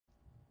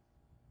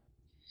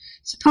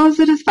Suppose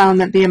it is found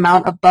that the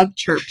amount of bug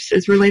chirps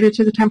is related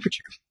to the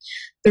temperature.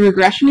 The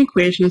regression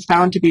equation is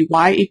found to be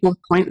y equals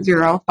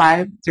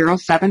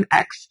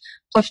 0.0507x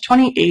plus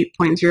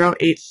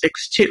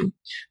 28.0862,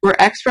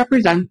 where x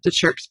represents the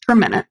chirps per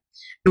minute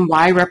and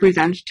y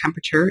represents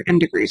temperature in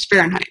degrees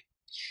Fahrenheit.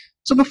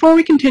 So before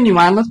we continue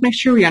on, let's make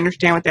sure we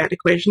understand what that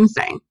equation is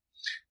saying.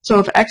 So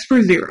if x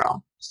were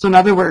 0, so in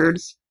other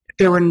words, if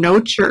there were no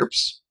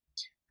chirps,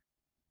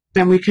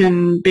 then we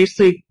can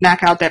basically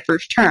knock out that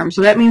first term.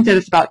 So that means that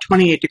it's about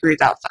 28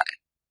 degrees outside.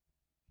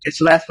 Okay,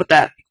 so that's what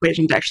that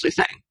equation is actually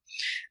saying.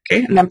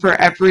 Okay, and then for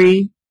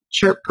every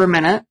chirp per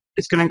minute,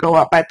 it's going to go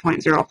up by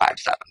 0.057.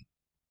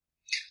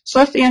 So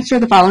let's answer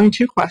the following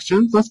two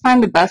questions. Let's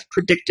find the best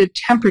predicted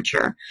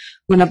temperature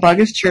when a bug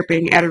is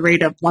chirping at a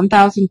rate of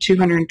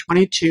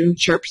 1,222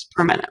 chirps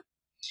per minute.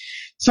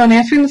 So in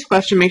answering this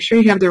question, make sure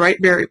you have the right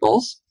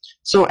variables.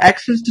 So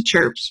x is the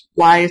chirps,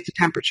 y is the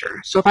temperature.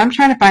 So if I'm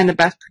trying to find the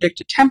best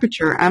predicted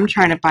temperature, I'm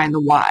trying to find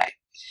the y,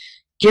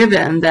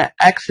 given that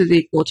x is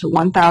equal to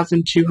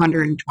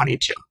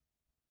 1,222.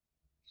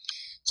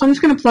 So I'm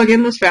just going to plug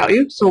in this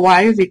value. So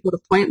y is equal to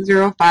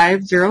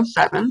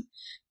 0.0507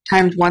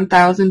 times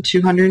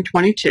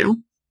 1,222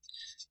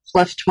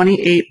 plus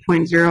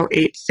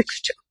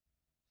 28.0862.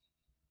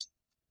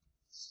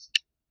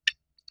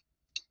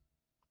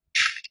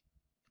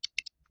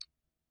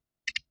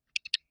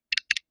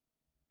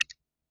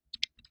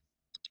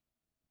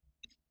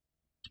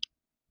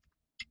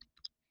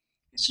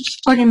 So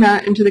just plugging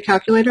that into the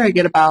calculator, I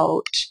get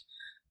about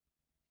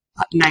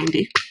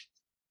 90.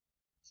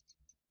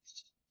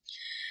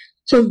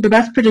 So the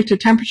best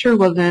predicted temperature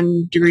was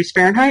in degrees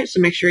Fahrenheit,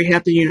 so make sure you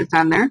have the units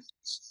on there.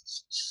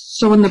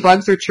 So when the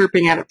bugs are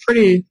chirping at a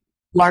pretty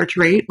large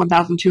rate,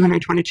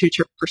 1,222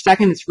 chirps per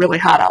second, it's really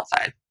hot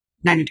outside,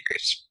 90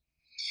 degrees.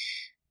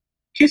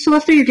 Okay, so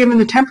let's say you're given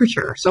the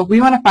temperature. So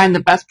we want to find the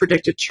best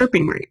predicted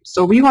chirping rate.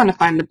 So we want to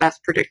find the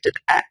best predicted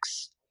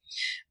x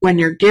when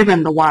you're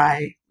given the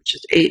y, which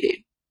is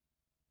 80.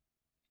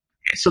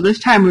 Okay, so this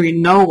time we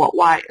know what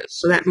y is.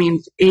 So that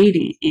means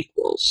 80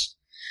 equals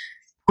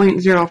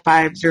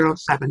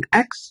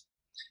 0.0507x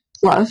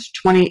plus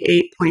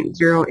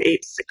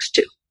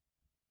 28.0862.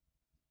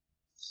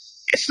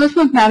 Okay, so this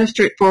one's not as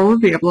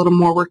straightforward. We have a little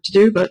more work to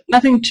do, but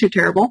nothing too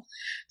terrible.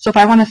 So if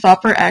I want to solve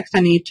for x,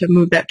 I need to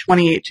move that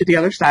 28 to the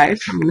other side.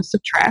 So I'm going to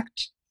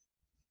subtract.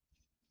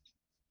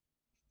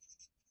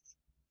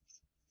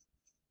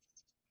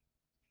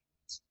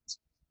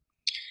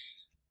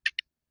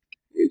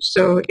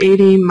 So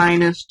 80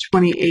 minus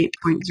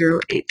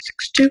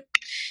 28.0862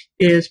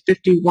 is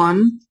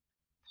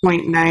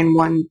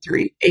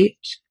 51.9138.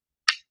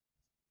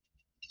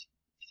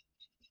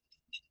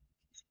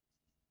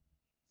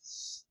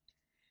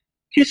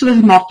 Okay, so this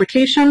is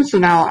multiplication, so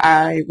now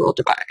I will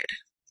divide.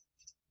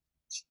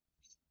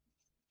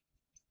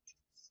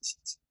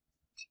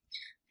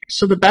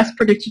 So the best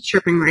predicted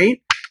chirping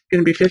rate is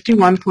going to be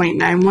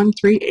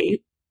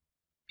 51.9138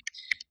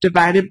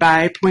 divided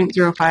by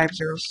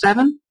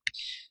 0.0507.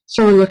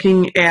 So we're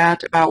looking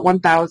at about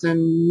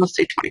 1,000, let's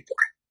say 24.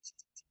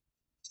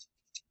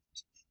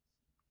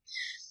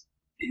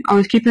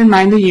 Always keep in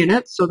mind the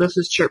units, so this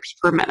is chirps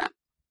per minute.